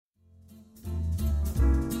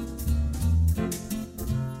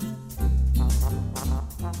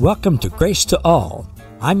Welcome to Grace to All.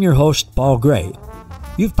 I'm your host, Paul Gray.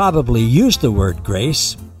 You've probably used the word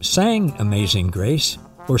grace, sang Amazing Grace,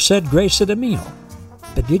 or said grace at a meal.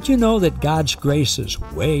 But did you know that God's grace is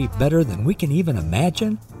way better than we can even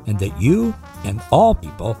imagine, and that you and all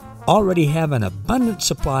people already have an abundant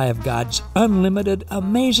supply of God's unlimited,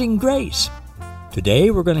 amazing grace? Today,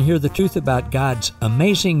 we're going to hear the truth about God's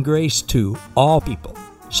amazing grace to all people.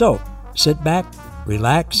 So, sit back,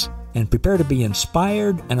 relax, and prepare to be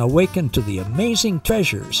inspired and awakened to the amazing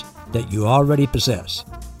treasures that you already possess.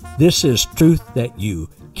 This is truth that you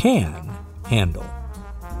can handle.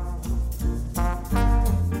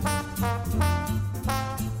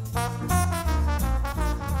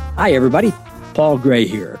 Hi, everybody. Paul Gray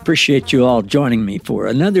here. Appreciate you all joining me for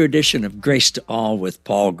another edition of Grace to All with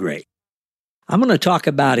Paul Gray. I'm going to talk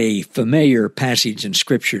about a familiar passage in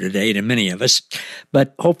Scripture today to many of us,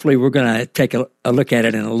 but hopefully we're going to take a look at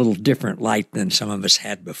it in a little different light than some of us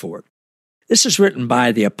had before. This is written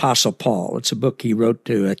by the Apostle Paul. It's a book he wrote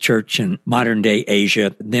to a church in modern-day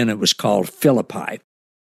Asia. Then it was called Philippi.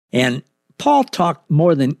 And Paul talked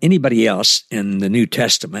more than anybody else in the New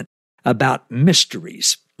Testament about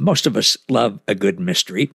mysteries. Most of us love a good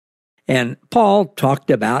mystery. And Paul talked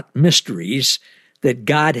about mysteries that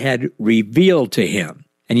God had revealed to him.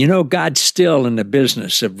 And you know, God's still in the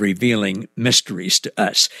business of revealing mysteries to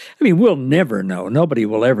us. I mean, we'll never know. Nobody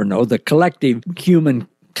will ever know. The collective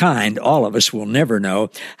humankind, all of us will never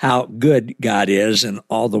know how good God is and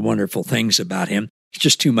all the wonderful things about him. It's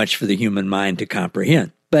just too much for the human mind to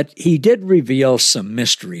comprehend. But he did reveal some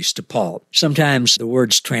mysteries to Paul. Sometimes the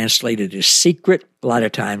word's translated as secret. A lot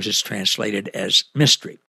of times it's translated as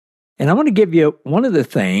mystery. And I want to give you one of the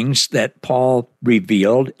things that Paul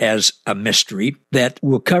revealed as a mystery that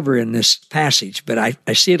we'll cover in this passage, but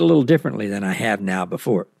I see it a little differently than I have now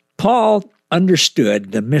before. Paul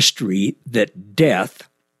understood the mystery that death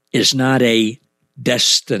is not a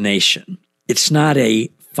destination. It's not a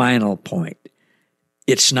final point.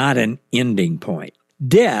 It's not an ending point.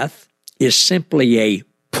 Death is simply a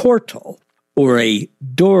portal or a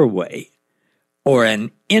doorway or an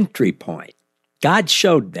entry point. God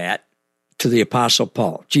showed that to the Apostle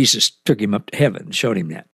Paul. Jesus took him up to heaven and showed him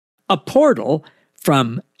that. A portal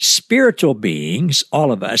from spiritual beings,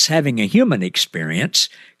 all of us having a human experience,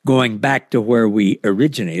 going back to where we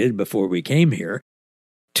originated before we came here,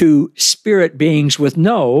 to spirit beings with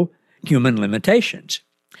no human limitations.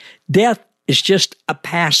 Death is just a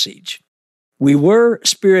passage. We were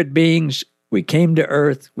spirit beings. We came to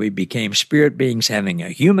earth. We became spirit beings having a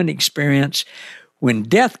human experience. When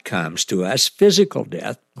death comes to us, physical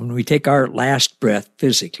death, when we take our last breath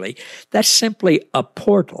physically, that's simply a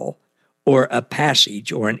portal or a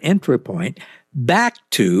passage or an entry point back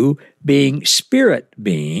to being spirit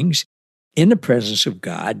beings in the presence of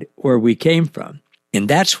God where we came from. And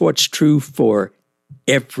that's what's true for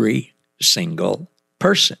every single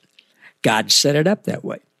person. God set it up that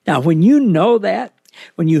way. Now, when you know that,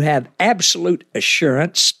 when you have absolute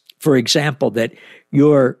assurance, for example, that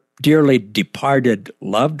your dearly departed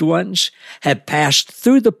loved ones have passed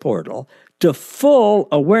through the portal to full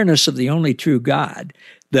awareness of the only true God,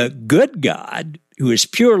 the good God, who is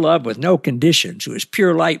pure love with no conditions, who is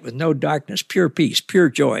pure light with no darkness, pure peace, pure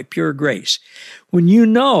joy, pure grace. When you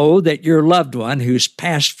know that your loved one who's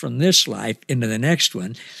passed from this life into the next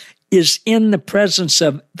one is in the presence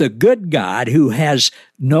of the good God who has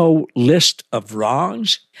no list of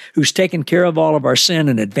wrongs, who's taken care of all of our sin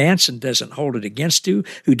in advance and doesn't hold it against you,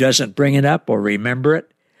 who doesn't bring it up or remember it.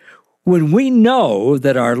 When we know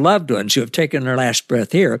that our loved ones who have taken their last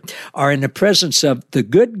breath here are in the presence of the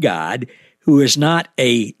good God who is not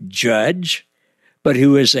a judge, but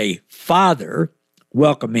who is a father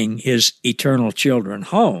welcoming his eternal children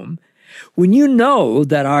home, when you know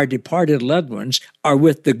that our departed loved ones are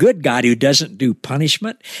with the good God who doesn't do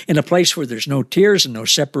punishment in a place where there's no tears and no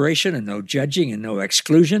separation and no judging and no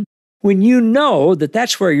exclusion, when you know that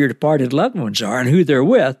that's where your departed loved ones are and who they're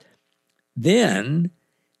with, then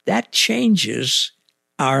that changes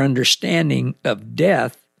our understanding of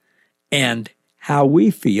death and how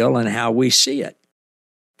we feel and how we see it.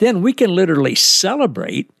 Then we can literally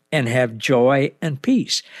celebrate and have joy and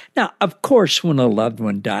peace. Now, of course, when a loved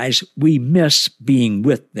one dies, we miss being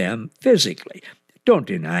with them physically. Don't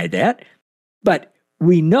deny that. But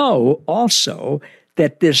we know also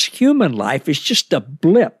that this human life is just a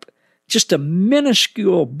blip, just a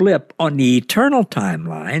minuscule blip on the eternal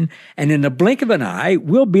timeline, and in the blink of an eye,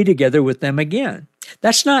 we'll be together with them again.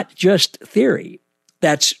 That's not just theory.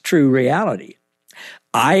 That's true reality.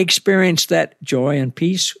 I experienced that joy and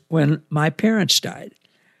peace when my parents died.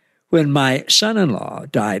 When my son-in-law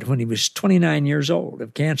died when he was 29 years old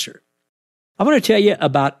of cancer. I want to tell you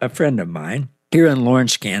about a friend of mine here in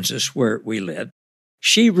Lawrence, Kansas, where we live.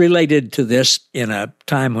 She related to this in a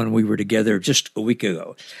time when we were together just a week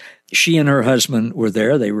ago. She and her husband were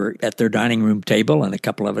there. They were at their dining room table, and a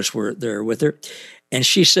couple of us were there with her. And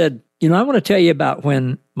she said, I want to tell you about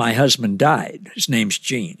when my husband died. His name's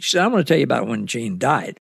Gene. She said, I want to tell you about when Gene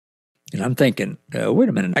died. And I'm thinking, wait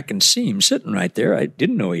a minute, I can see him sitting right there. I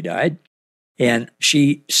didn't know he died. And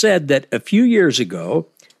she said that a few years ago,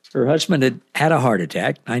 her husband had had a heart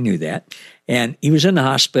attack. I knew that. And he was in the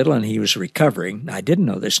hospital and he was recovering. I didn't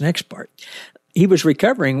know this next part. He was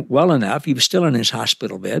recovering well enough. He was still in his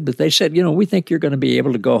hospital bed, but they said, we think you're going to be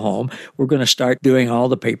able to go home. We're going to start doing all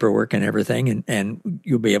the paperwork and everything, and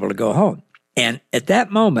you'll be able to go home. And at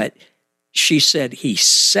that moment, she said he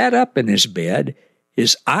sat up in his bed,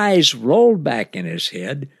 his eyes rolled back in his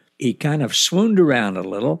head, he kind of swooned around a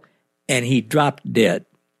little, and he dropped dead.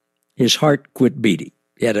 His heart quit beating.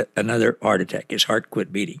 He had another heart attack. His heart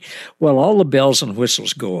quit beating. Well, all the bells and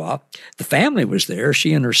whistles go off. The family was there.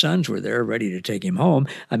 She and her sons were there ready to take him home.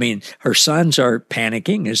 I mean, her sons are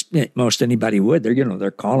panicking, as most anybody would.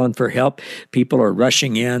 They're calling for help. People are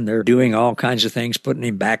rushing in. They're doing all kinds of things, putting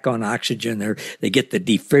him back on oxygen. They get the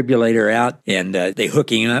defibrillator out, and they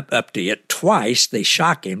hook him up to it twice. They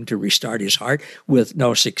shock him to restart his heart with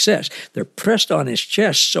no success. They're pressed on his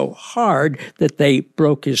chest so hard that they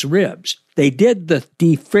broke his ribs. They did the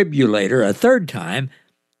defibrillator a third time,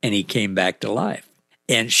 and he came back to life.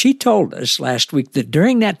 And she told us last week that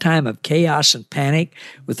during that time of chaos and panic,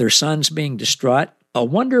 with her sons being distraught, a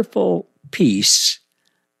wonderful peace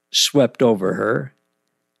swept over her,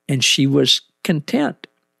 and she was content.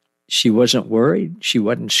 She wasn't worried. She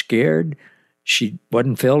wasn't scared. She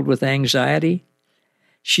wasn't filled with anxiety.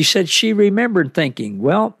 She said she remembered thinking,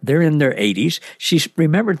 well, they're in their 80s. She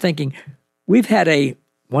remembered thinking, we've had a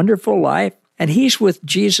wonderful life, and he's with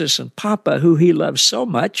Jesus and Papa, who he loves so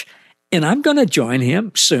much, and I'm going to join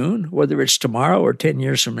him soon, whether it's tomorrow or 10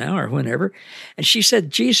 years from now or whenever. And she said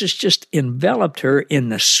Jesus just enveloped her in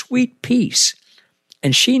the sweet peace,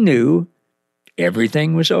 and she knew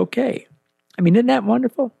everything was okay. I mean, isn't that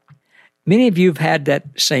wonderful? Many of you have had that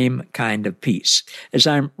same kind of peace. As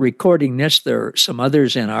I'm recording this, there are some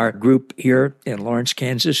others in our group here in Lawrence,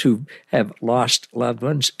 Kansas, who have lost loved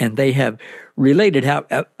ones, and they have related how,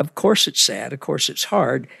 of course it's sad, of course it's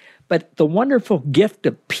hard, but the wonderful gift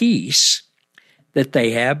of peace that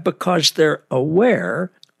they have because they're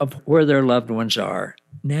aware of where their loved ones are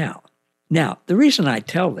now. Now, the reason I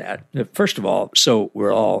tell that, first of all, so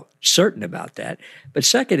we're all certain about that, but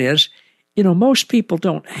second is, most people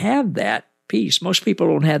don't have that peace. Most people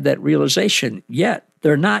don't have that realization yet.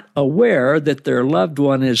 They're not aware that their loved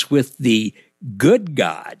one is with the good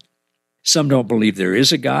God. Some don't believe there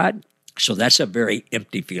is a God, so that's a very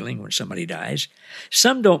empty feeling when somebody dies.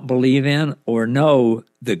 Some don't believe in or know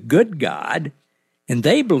the good God, and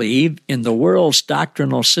they believe in the world's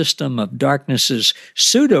doctrinal system of darkness's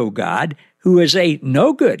pseudo-God, who is a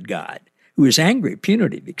no-good God, who is angry,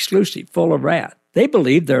 punitive, exclusive, full of wrath. They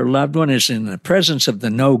believe their loved one is in the presence of the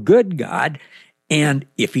no-good God, and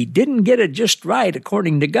if he didn't get it just right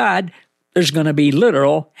according to God, there's going to be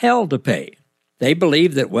literal hell to pay. They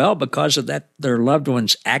believe that, because of that, their loved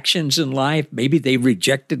one's actions in life, maybe they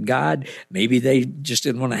rejected God, maybe they just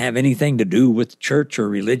didn't want to have anything to do with church or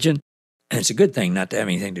religion. And it's a good thing not to have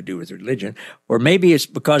anything to do with religion. Or maybe it's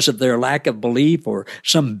because of their lack of belief or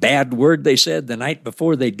some bad word they said the night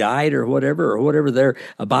before they died or whatever their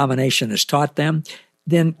abomination has taught them.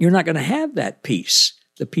 Then you're not going to have that peace,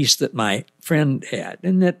 the peace that my friend had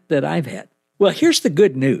and that I've had. Well, here's the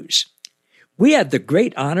good news. We have the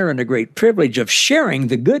great honor and the great privilege of sharing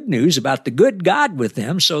the good news about the good God with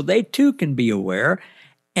them so they too can be aware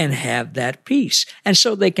and have that peace. And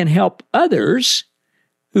so they can help others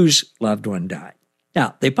whose loved one died.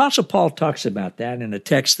 Now, the Apostle Paul talks about that in a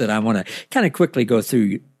text that I want to kind of quickly go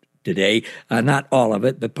through today. Not all of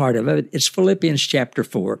it, but part of it. It's Philippians chapter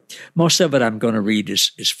 4. Most of it I'm going to read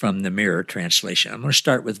is from the Mirror translation. I'm going to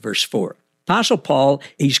start with verse 4. Apostle Paul,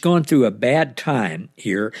 he's going through a bad time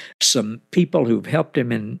here. Some people who've helped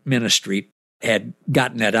him in ministry had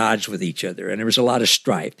gotten at odds with each other, and there was a lot of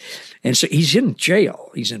strife. And so he's in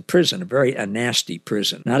jail. He's in prison, a nasty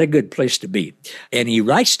prison, not a good place to be. And he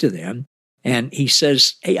writes to them, and he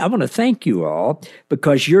says, hey, I want to thank you all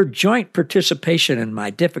because your joint participation in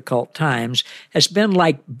my difficult times has been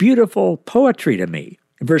like beautiful poetry to me.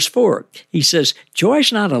 In verse 4, he says, joy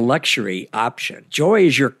is not a luxury option. Joy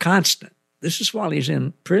is your constant. This is while he's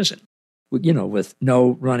in prison. With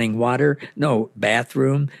no running water, no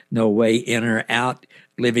bathroom, no way in or out,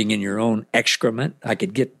 living in your own excrement. I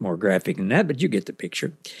could get more graphic than that, but you get the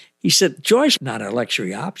picture. He said, joy's not a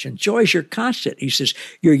luxury option. Joy's your constant. He says,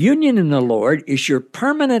 your union in the Lord is your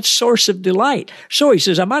permanent source of delight. So he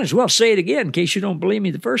says, I might as well say it again in case you don't believe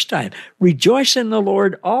me the first time. Rejoice in the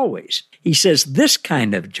Lord always. He says, this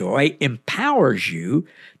kind of joy empowers you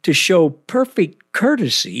to show perfect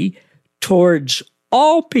courtesy towards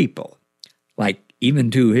all people, like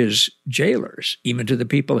even to his jailers, even to the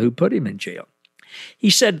people who put him in jail. He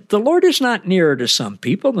said, the Lord is not nearer to some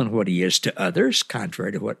people than what he is to others,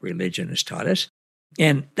 contrary to what religion has taught us.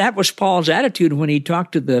 And that was Paul's attitude when he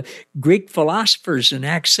talked to the Greek philosophers in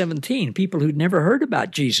Acts 17, people who'd never heard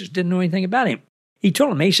about Jesus, didn't know anything about him. He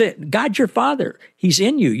told them, he said, God's your Father. He's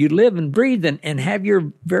in you. You live and breathe and have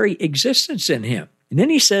your very existence in him. And then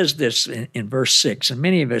he says this in verse 6, and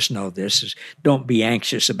many of us know this, is don't be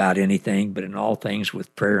anxious about anything, but in all things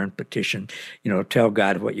with prayer and petition, tell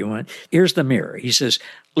God what you want. Here's the mirror. He says,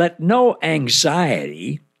 let no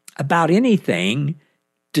anxiety about anything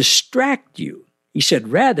distract you. He said,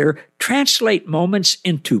 rather, translate moments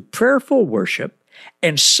into prayerful worship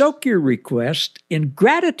and soak your request in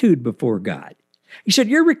gratitude before God. He said,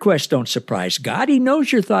 your requests don't surprise God. He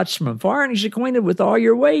knows your thoughts from afar, and he's acquainted with all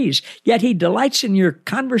your ways. Yet he delights in your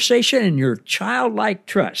conversation and your childlike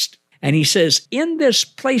trust. And he says, in this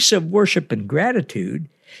place of worship and gratitude,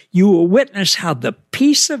 you will witness how the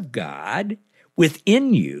peace of God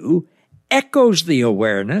within you echoes the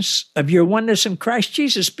awareness of your oneness in Christ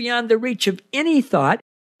Jesus beyond the reach of any thought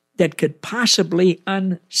that could possibly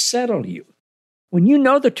unsettle you. When you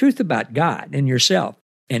know the truth about God and yourself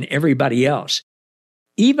and everybody else,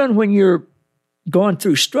 even when you're going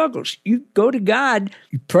through struggles, you go to God,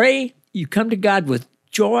 you pray, you come to God with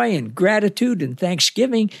joy and gratitude and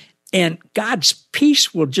thanksgiving, and God's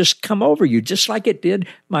peace will just come over you, just like it did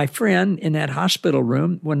my friend in that hospital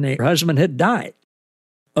room when her husband had died.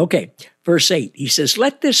 Okay, verse 8, he says,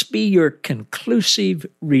 let this be your conclusive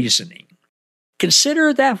reasoning.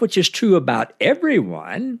 Consider that which is true about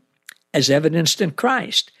everyone as evidenced in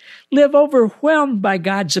Christ. Live overwhelmed by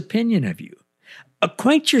God's opinion of you.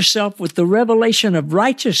 Acquaint yourself with the revelation of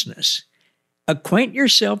righteousness. Acquaint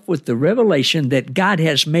yourself with the revelation that God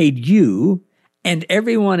has made you and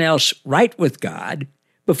everyone else right with God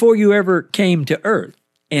before you ever came to earth.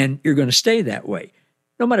 And you're going to stay that way,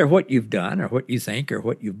 no matter what you've done or what you think or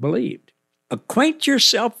what you've believed. Acquaint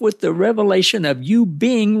yourself with the revelation of you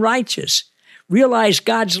being righteous. Realize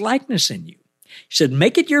God's likeness in you. He said,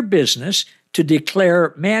 make it your business to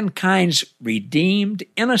declare mankind's redeemed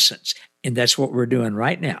innocence. And that's what we're doing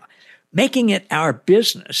right now. Making it our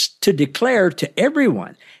business to declare to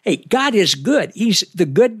everyone, hey, God is good. He's the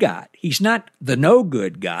good God. He's not the no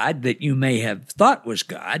good God that you may have thought was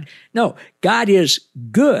God. No, God is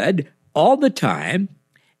good all the time,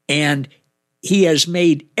 and he has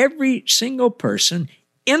made every single person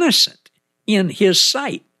innocent in his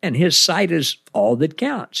sight, and his sight is all that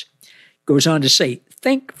counts. Goes on to say,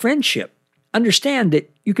 think friendship. Understand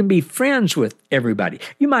that you can be friends with everybody.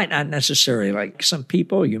 You might not necessarily like some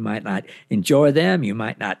people. You might not enjoy them. You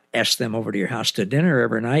might not ask them over to your house to dinner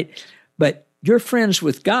every night. But you're friends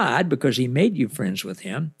with God because he made you friends with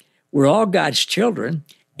him. We're all God's children.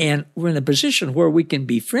 And we're in a position where we can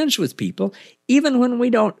be friends with people even when we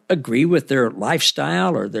don't agree with their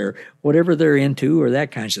lifestyle or their whatever they're into or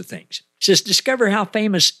that kinds of things. It says, discover how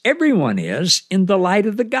famous everyone is in the light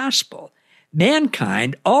of the gospel.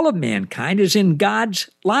 Mankind, all of mankind, is in God's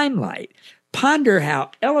limelight. Ponder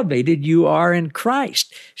how elevated you are in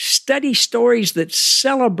Christ. Study stories that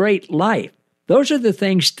celebrate life. Those are the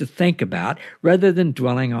things to think about rather than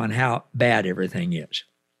dwelling on how bad everything is.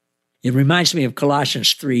 It reminds me of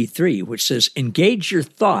Colossians 3:3, which says, engage your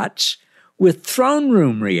thoughts with throne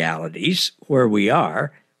room realities where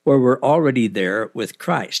we're already there with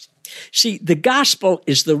Christ. See, the gospel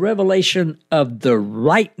is the revelation of the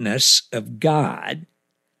rightness of God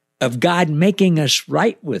making us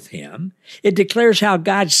right with him. It declares how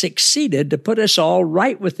God succeeded to put us all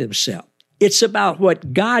right with himself. It's about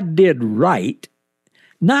what God did right,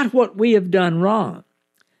 not what we have done wrong.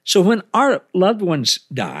 So when our loved ones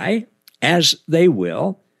die, as they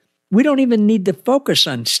will, we don't even need to focus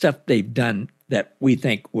on stuff they've done that we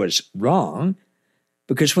think was wrong.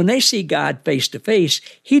 Because when they see God face to face,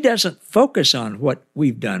 he doesn't focus on what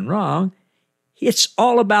we've done wrong. It's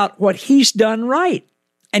all about what he's done right.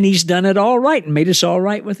 And he's done it all right and made us all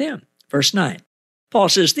right with him. Verse 9, Paul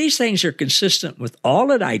says, these things are consistent with all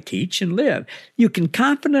that I teach and live. You can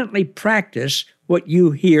confidently practice what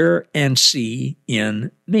you hear and see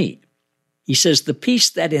in me. He says, the peace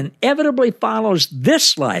that inevitably follows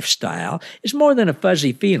this lifestyle is more than a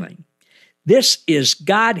fuzzy feeling. This is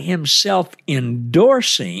God himself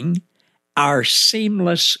endorsing our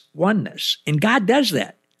seamless oneness. And God does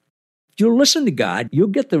that. you'll listen to God, you'll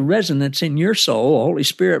get the resonance in your soul, Holy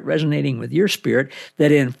Spirit resonating with your spirit,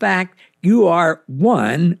 that in fact, you are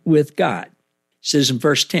one with God. It says in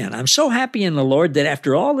verse 10, I'm so happy in the Lord that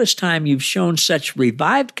after all this time you've shown such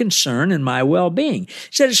revived concern in my well-being. It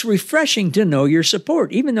said it's refreshing to know your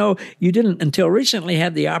support, even though you didn't until recently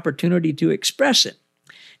have the opportunity to express it.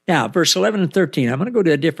 Now, verse 11 and 13, I'm going to go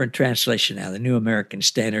to a different translation now, the New American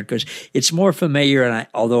Standard, because it's more familiar, and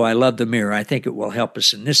although I love the mirror, I think it will help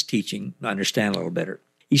us in this teaching understand a little better.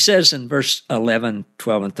 He says in verse 11,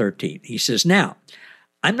 12, and 13, he says, now,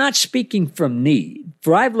 I'm not speaking from need,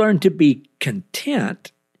 for I've learned to be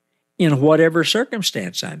content in whatever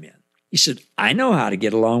circumstance I'm in. He said, I know how to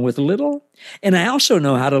get along with little, and I also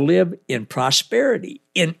know how to live in prosperity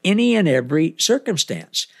in any and every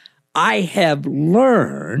circumstance. I have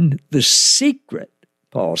learned the secret,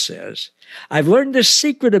 Paul says. I've learned the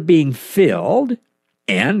secret of being filled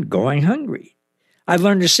and going hungry. I've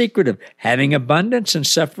learned the secret of having abundance and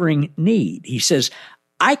suffering need. He says,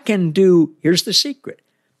 I can do, here's the secret,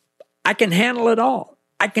 I can handle it all.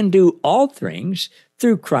 I can do all things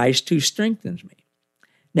through Christ who strengthens me.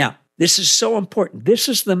 Now, this is so important. This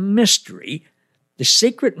is the mystery, the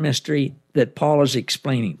secret mystery that Paul is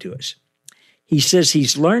explaining to us. He says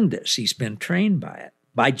he's learned this. He's been trained by it,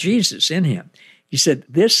 by Jesus in him. He said,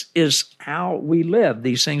 this is how we live,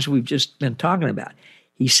 these things we've just been talking about.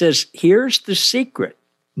 He says, here's the secret,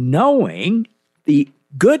 knowing the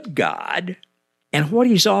good God and what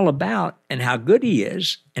he's all about and how good he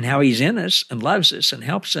is and how he's in us and loves us and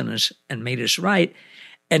helps in us and made us right,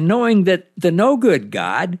 and knowing that the no good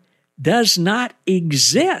God does not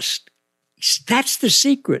exist. That's the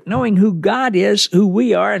secret, knowing who God is, who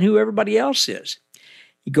we are, and who everybody else is.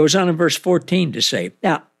 He goes on in verse 14 to say,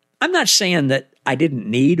 now, I'm not saying that I didn't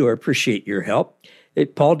need or appreciate your help.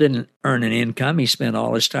 Paul didn't earn an income. He spent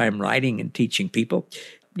all his time writing and teaching people,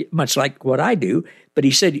 much like what I do. But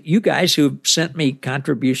he said, you guys who sent me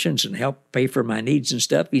contributions and helped pay for my needs and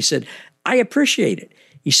stuff, he said, I appreciate it.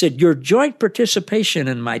 He said, your joint participation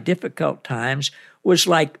in my difficult times was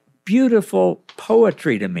like beautiful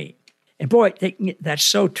poetry to me. And boy, that's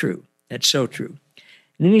so true. That's so true.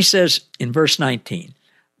 And then he says in verse 19,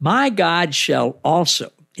 my God shall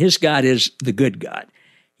also, his God is the good God.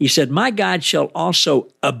 He said, my God shall also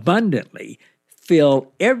abundantly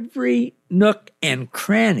fill every nook and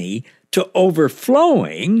cranny to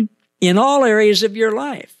overflowing in all areas of your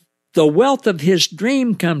life. The wealth of his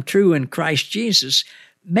dream come true in Christ Jesus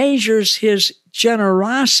measures his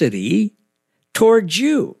generosity towards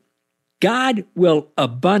you. God will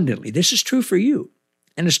abundantly, this is true for you,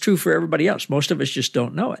 and it's true for everybody else. Most of us just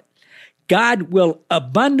don't know it. God will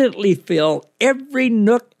abundantly fill every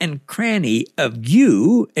nook and cranny of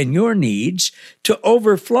you and your needs to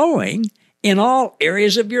overflowing in all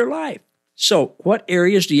areas of your life. So what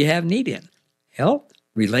areas do you have need in? Health,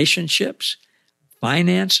 relationships,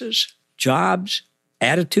 finances, jobs,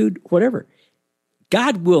 attitude, whatever.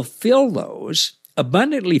 God will fill those,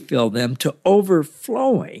 abundantly fill them to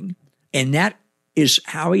overflowing. And that is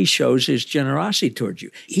how he shows his generosity towards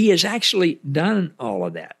you. He has actually done all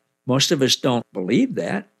of that. Most of us don't believe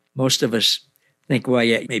that. Most of us think, well,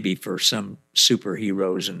 yeah, maybe for some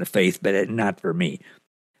superheroes in the faith, but not for me.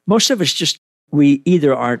 Most of us we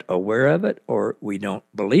either aren't aware of it or we don't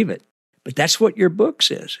believe it. But that's what your book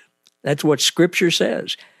says. That's what Scripture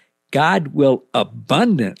says. God will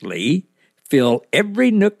abundantly fill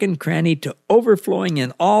every nook and cranny to overflowing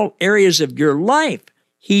in all areas of your life.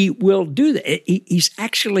 He will do that. He's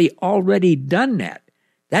actually already done that.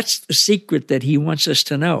 That's the secret that he wants us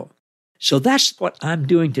to know. So that's what I'm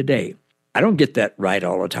doing today. I don't get that right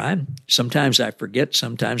all the time. Sometimes I forget.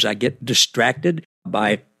 Sometimes I get distracted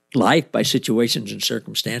by life, by situations and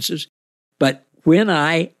circumstances. But when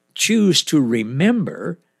I choose to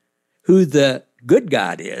remember who the good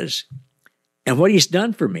God is and what he's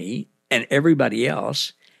done for me and everybody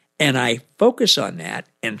else, and I focus on that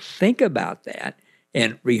and think about that,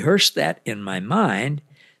 and rehearse that in my mind,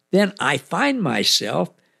 then I find myself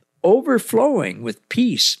overflowing with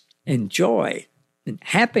peace and joy and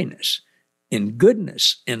happiness and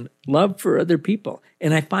goodness and love for other people.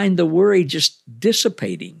 And I find the worry just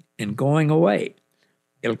dissipating and going away.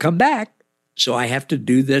 It'll come back, so I have to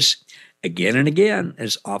do this again and again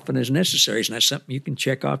as often as necessary. It's not something you can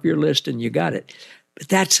check off your list and you got it. But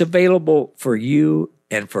that's available for you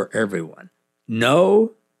and for everyone.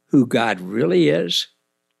 Know who God really is,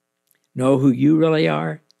 know who you really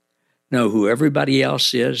are, know who everybody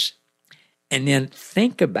else is, and then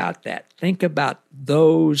think about that. Think about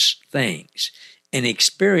those things and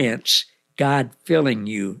experience God filling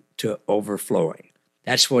you to overflowing.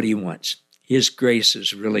 That's what he wants. His grace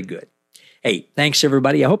is really good. Hey, thanks,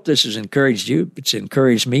 everybody. I hope this has encouraged you. It's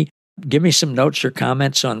encouraged me. Give me some notes or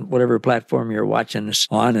comments on whatever platform you're watching this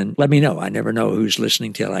on, and let me know. I never know who's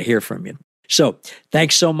listening till I hear from you. So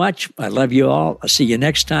thanks so much. I love you all. I'll see you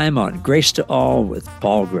next time on Grace to All with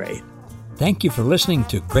Paul Gray. Thank you for listening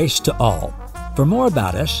to Grace to All. For more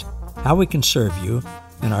about us, how we can serve you,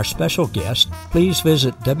 and our special guest, please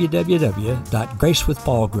visit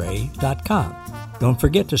www.gracewithpaulgray.com. Don't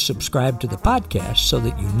forget to subscribe to the podcast so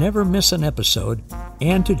that you never miss an episode,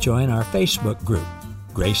 and to join our Facebook group,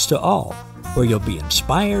 Grace to All, where you'll be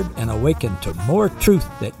inspired and awakened to more truth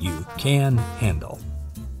that you can handle.